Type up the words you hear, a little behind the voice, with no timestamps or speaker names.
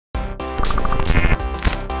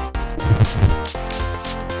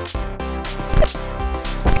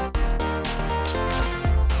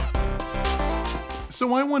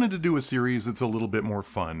So I wanted to do a series that's a little bit more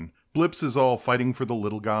fun. Blips is all fighting for the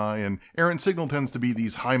little guy, and Errant Signal tends to be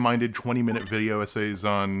these high-minded 20-minute video essays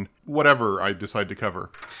on whatever I decide to cover.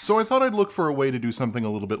 So I thought I'd look for a way to do something a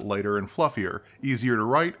little bit lighter and fluffier, easier to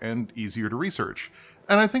write and easier to research.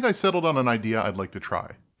 And I think I settled on an idea I'd like to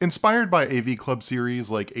try. Inspired by AV Club series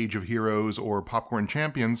like Age of Heroes or Popcorn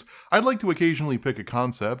Champions, I'd like to occasionally pick a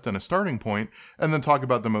concept and a starting point, and then talk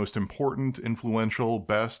about the most important, influential,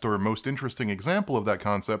 best, or most interesting example of that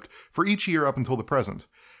concept for each year up until the present.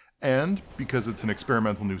 And, because it's an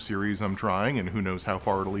experimental new series I'm trying, and who knows how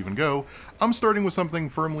far it'll even go, I'm starting with something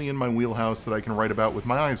firmly in my wheelhouse that I can write about with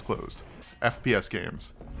my eyes closed. FPS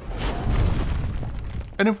games.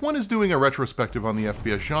 And if one is doing a retrospective on the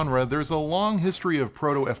FPS genre, there's a long history of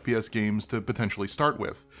proto-FPS games to potentially start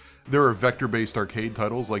with. There are vector-based arcade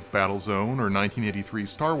titles like Battlezone or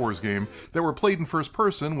 1983's Star Wars game that were played in first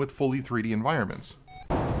person with fully 3D environments.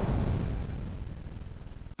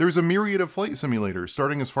 There's a myriad of flight simulators,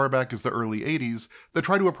 starting as far back as the early 80s, that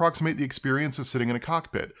try to approximate the experience of sitting in a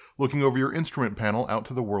cockpit, looking over your instrument panel out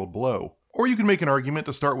to the world below. Or you can make an argument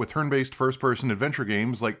to start with turn-based first-person adventure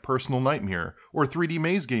games like Personal Nightmare, or 3D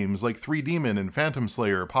maze games like 3Demon and Phantom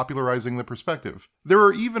Slayer popularizing the perspective. There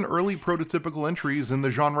are even early prototypical entries in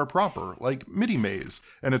the genre proper, like MIDI Maze,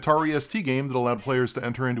 an Atari ST game that allowed players to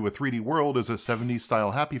enter into a 3D world as a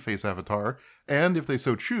 70s-style happy face avatar, and if they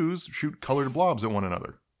so choose, shoot colored blobs at one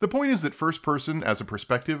another. The point is that first-person as a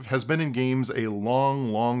perspective has been in games a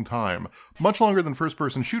long time, much longer than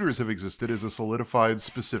first-person shooters have existed as a solidified,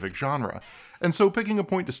 specific genre, and so picking a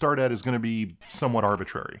point to start at is going to be somewhat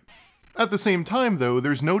arbitrary. At the same time, though,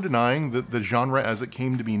 there's no denying that the genre as it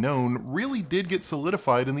came to be known really did get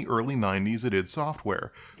solidified in the early 90s at id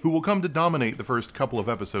Software, who will come to dominate the first couple of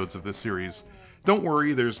episodes of this series. Don't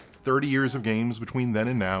worry, there's 30 years of games between then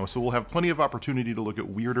and now, so we'll have plenty of opportunity to look at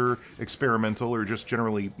weirder, experimental, or just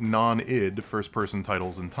generally non-id first-person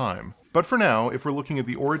titles in time. But for now, if we're looking at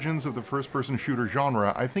the origins of the first-person shooter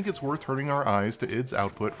genre, I think it's worth turning our eyes to id's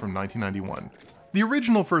output from 1991. The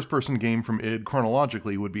original first-person game from id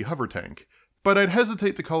chronologically would be Hover Tank, but I'd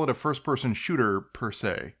hesitate to call it a first-person shooter per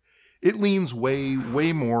se. It leans way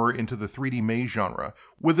more into the 3D maze genre,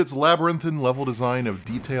 with its labyrinthine level design of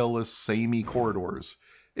detailless, samey corridors.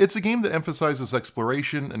 It's a game that emphasizes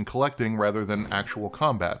exploration and collecting rather than actual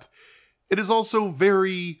combat. It is also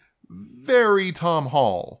very Tom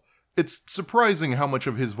Hall. It's surprising how much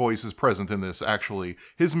of his voice is present in this, actually.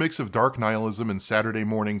 His mix of dark nihilism and Saturday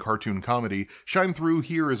morning cartoon comedy shine through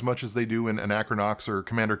here as much as they do in Anachronox or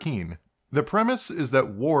Commander Keen. The premise is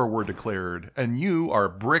that war were declared, and you are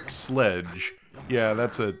Brick Sledge. Yeah,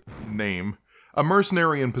 that's a name. A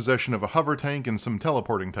mercenary in possession of a hover tank and some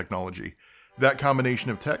teleporting technology. That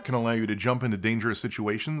combination of tech can allow you to jump into dangerous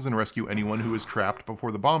situations and rescue anyone who is trapped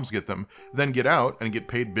before the bombs get them, then get out and get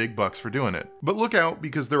paid big bucks for doing it. But look out,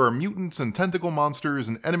 because there are mutants and tentacle monsters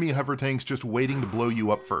and enemy hover tanks just waiting to blow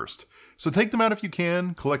you up first. So take them out if you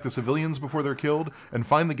can, collect the civilians before they're killed, and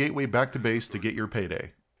find the gateway back to base to get your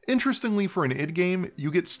payday. Interestingly, for an id game, you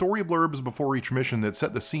get story blurbs before each mission that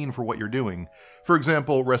set the scene for what you're doing. For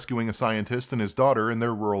example, rescuing a scientist and his daughter in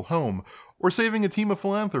their rural home, or saving a team of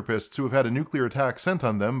philanthropists who have had a nuclear attack sent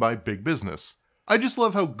on them by big business. I just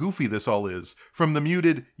love how goofy this all is, from the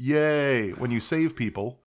muted "yay" when you save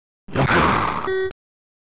people, to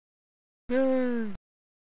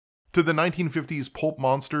the 1950s pulp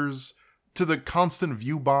monsters, to the constant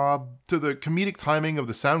view bob, to the comedic timing of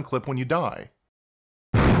the sound clip when you die.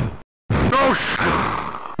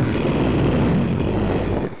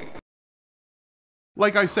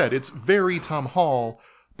 Like I said, it's very Tom Hall,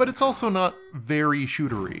 but it's also not very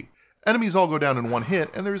shootery. Enemies all go down in one hit,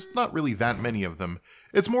 and there's not really that many of them.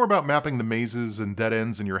 It's more about mapping the mazes and dead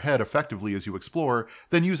ends in your head effectively as you explore,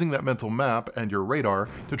 than using that mental map and your radar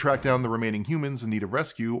to track down the remaining humans in need of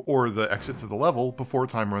rescue or the exit to the level before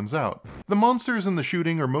time runs out. The monsters and the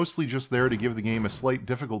shooting are mostly just there to give the game a slight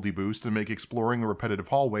difficulty boost and make exploring repetitive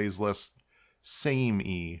hallways less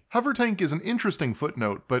samey. Hover Tank is an interesting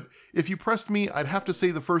footnote, but if you pressed me, I'd have to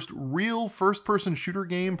say the first real first-person shooter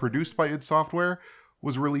game produced by id Software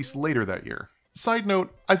was released later that year. Side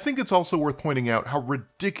note, I think it's also worth pointing out how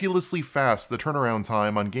ridiculously fast the turnaround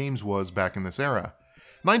time on games was back in this era.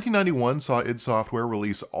 1991 saw id Software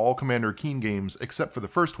release all Commander Keen games except for the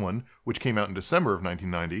first one, which came out in December of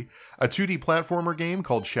 1990, a 2D platformer game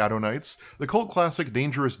called Shadow Knights, the cult classic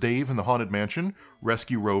Dangerous Dave and the Haunted Mansion,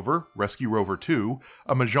 Rescue Rover 2,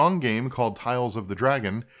 a Mahjong game called Tiles of the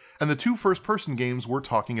Dragon, and the two first-person games we're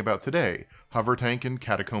talking about today, Hover Tank and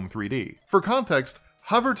Catacomb 3D. For context,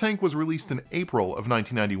 Hover Tank was released in April of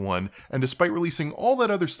 1991, and despite releasing all that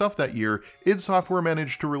other stuff that year, id Software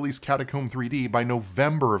managed to release Catacomb 3D by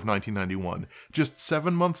November of 1991, just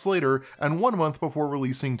 7 months later and 1 month before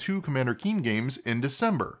releasing 2 Commander Keen games in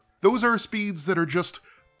December. Those are speeds that are just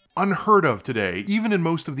unheard of today, even in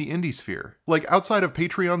most of the indie sphere. Like, outside of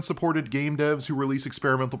Patreon-supported game devs who release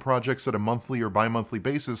experimental projects at a monthly or bi-monthly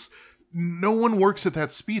basis, no one works at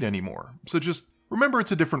that speed anymore, so just remember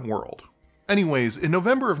it's a different world. Anyways, in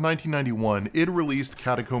November of 1991, id released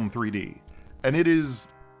Catacomb 3D, and it is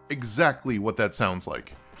exactly what that sounds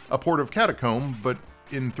like. A port of Catacomb, but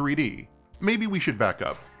in 3D. Maybe we should back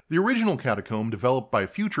up. The original Catacomb, developed by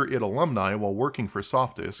future id alumni while working for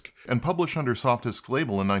Softdisk, and published under Softdisk's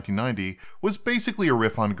label in 1990, was basically a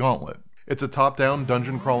riff on Gauntlet. It's a top-down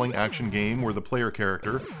dungeon-crawling action game where the player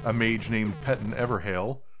character, a mage named Petten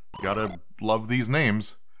Everhale, gotta love these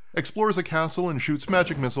names, explores a castle and shoots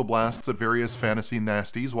magic missile blasts at various fantasy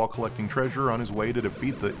nasties while collecting treasure on his way to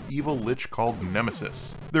defeat the evil lich called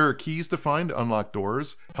Nemesis. There are keys to find to unlock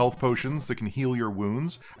doors, health potions that can heal your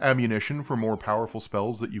wounds, ammunition for more powerful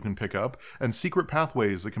spells that you can pick up, and secret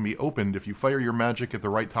pathways that can be opened if you fire your magic at the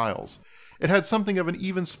right tiles. It had something of an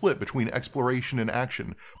even split between exploration and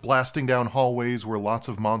action, blasting down hallways where lots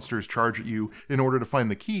of monsters charge at you in order to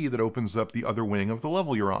find the key that opens up the other wing of the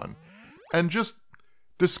level you're on. And just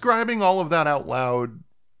describing all of that out loud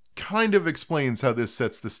kind of explains how this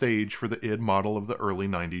sets the stage for the id model of the early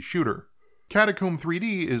 90s shooter. Catacomb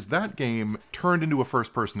 3D is that game turned into a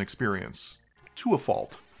first-person experience. To a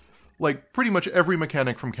fault. Like, pretty much every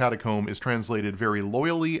mechanic from Catacomb is translated very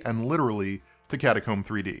loyally and literally to Catacomb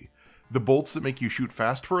 3D. The bolts that make you shoot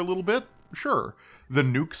fast for a little bit? Sure. The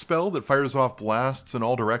nuke spell that fires off blasts in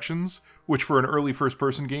all directions, which for an early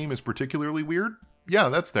first-person game is particularly weird? Yeah,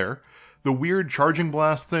 that's there. The weird charging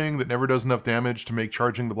blast thing that never does enough damage to make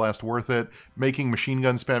charging the blast worth it, making machine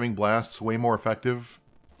gun spamming blasts way more effective.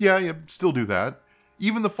 Yeah, you still do that.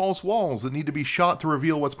 Even the false walls that need to be shot to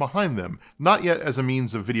reveal what's behind them, not yet as a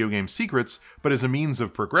means of video game secrets, but as a means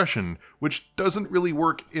of progression, which doesn't really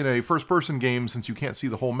work in a first-person game since you can't see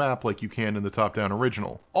the whole map like you can in the top-down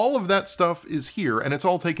original. All of that stuff is here, and it's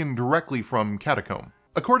all taken directly from Catacomb.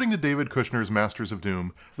 According to David Kushner's Masters of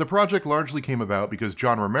Doom, the project largely came about because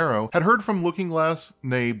John Romero had heard from Looking Glass,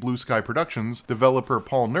 nay Blue Sky Productions, developer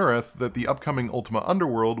Paul Neurath that the upcoming Ultima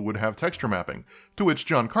Underworld would have texture mapping, to which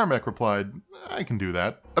John Carmack replied, I can do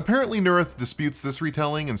that. Apparently Neurath disputes this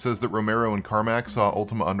retelling and says that Romero and Carmack saw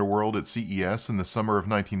Ultima Underworld at CES in the summer of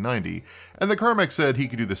 1990, and that Carmack said he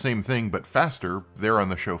could do the same thing but faster there on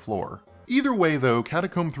the show floor. Either way though,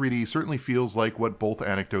 Catacomb 3D certainly feels like what both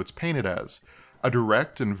anecdotes paint it as. A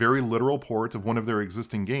direct and very literal port of one of their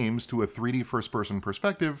existing games to a 3D first-person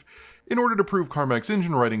perspective in order to prove Carmack's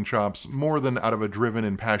engine writing chops more than out of a driven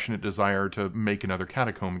and passionate desire to make another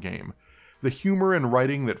Catacomb game. The humor and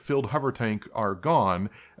writing that filled Hover Tank are gone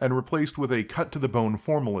and replaced with a cut-to-the-bone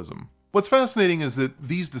formalism. What's fascinating is that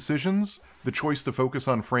these decisions, the choice to focus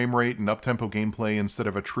on frame rate and up-tempo gameplay instead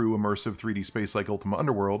of a true immersive 3D space like Ultima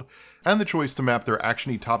Underworld, and the choice to map their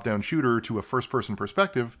actiony top-down shooter to a first-person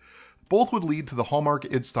perspective, both would lead to the hallmark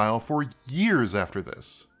id style for years after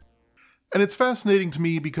this. And it's fascinating to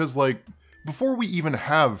me because, like, before we even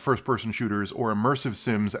have first-person shooters or immersive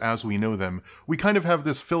sims as we know them, we kind of have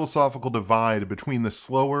this philosophical divide between the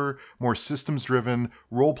slower, more systems-driven,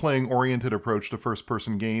 role-playing oriented approach to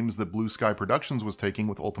first-person games that Blue Sky Productions was taking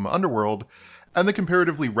with Ultima Underworld, and the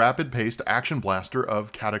comparatively rapid-paced action blaster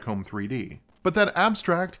of Catacomb 3D. But that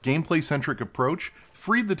abstract, gameplay-centric approach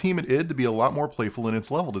freed the team at id to be a lot more playful in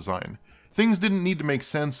its level design. Things didn't need to make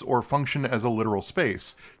sense or function as a literal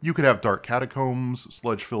space. You could have dark catacombs,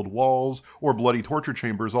 sludge-filled walls, or bloody torture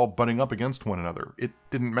chambers all butting up against one another. It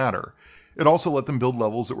didn't matter. It also let them build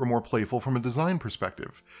levels that were more playful from a design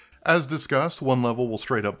perspective. As discussed, one level will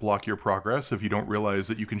straight up block your progress if you don't realize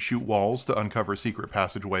that you can shoot walls to uncover secret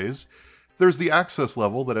passageways. There's the access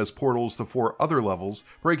level that has portals to 4 other levels,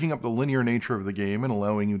 breaking up the linear nature of the game and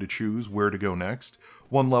allowing you to choose where to go next.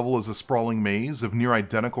 One level is a sprawling maze of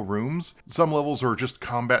near-identical rooms, some levels are just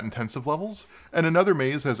combat-intensive levels, and another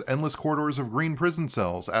maze has endless corridors of green prison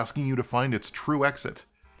cells asking you to find its true exit.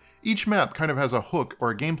 Each map kind of has a hook or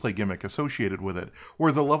a gameplay gimmick associated with it,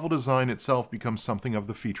 where the level design itself becomes something of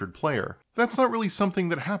the featured player. That's not really something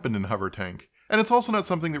that happened in Hover Tank. And it's also not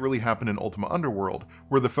something that really happened in Ultima Underworld,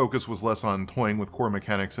 where the focus was less on toying with core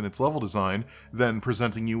mechanics in its level design than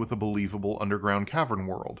presenting you with a believable underground cavern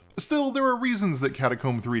world. Still, there are reasons that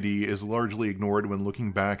Catacomb 3D is largely ignored when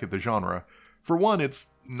looking back at the genre. For one, it's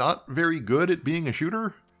not very good at being a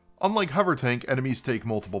shooter. Unlike Hover Tank, enemies take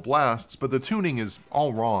multiple blasts, but the tuning is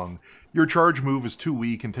all wrong. Your charge move is too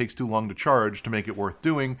weak and takes too long to charge to make it worth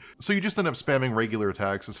doing, so you just end up spamming regular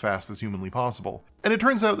attacks as fast as humanly possible. And it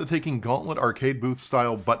turns out that taking Gauntlet arcade booth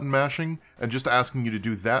style button mashing and just asking you to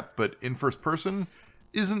do that but in first person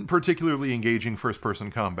isn't particularly engaging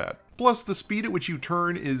first-person combat. Plus, the speed at which you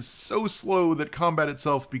turn is so slow that combat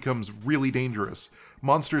itself becomes really dangerous.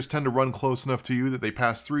 Monsters tend to run close enough to you that they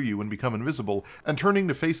pass through you and become invisible, and turning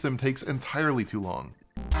to face them takes entirely too long.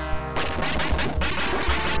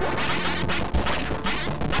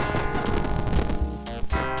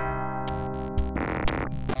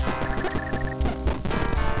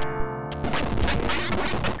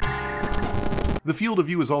 The field of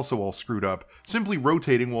view is also all screwed up. Simply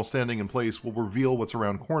rotating while standing in place will reveal what's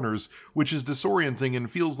around corners, which is disorienting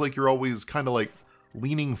and feels like you're always kinda like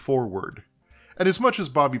leaning forward. And as much as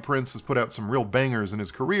Bobby Prince has put out some real bangers in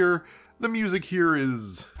his career, the music here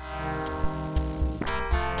is...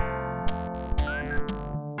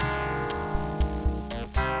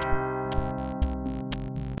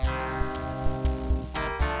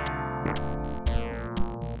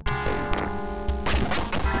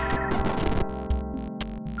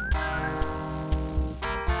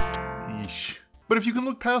 But if you can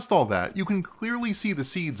look past all that, you can clearly see the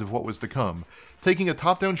seeds of what was to come, taking a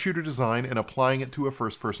top-down shooter design and applying it to a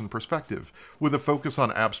first-person perspective, with a focus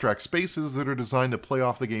on abstract spaces that are designed to play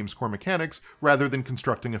off the game's core mechanics rather than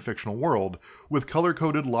constructing a fictional world, with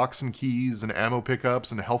color-coded locks and keys and ammo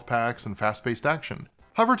pickups and health packs and fast-paced action.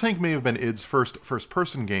 Hover Tank may have been id's first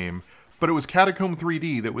first-person game, but it was Catacomb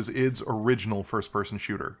 3D that was id's original first-person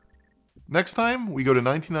shooter. Next time, we go to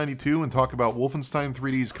 1992 and talk about Wolfenstein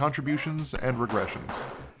 3D's contributions and regressions.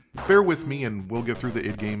 Bear with me and we'll get through the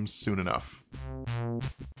id games soon enough.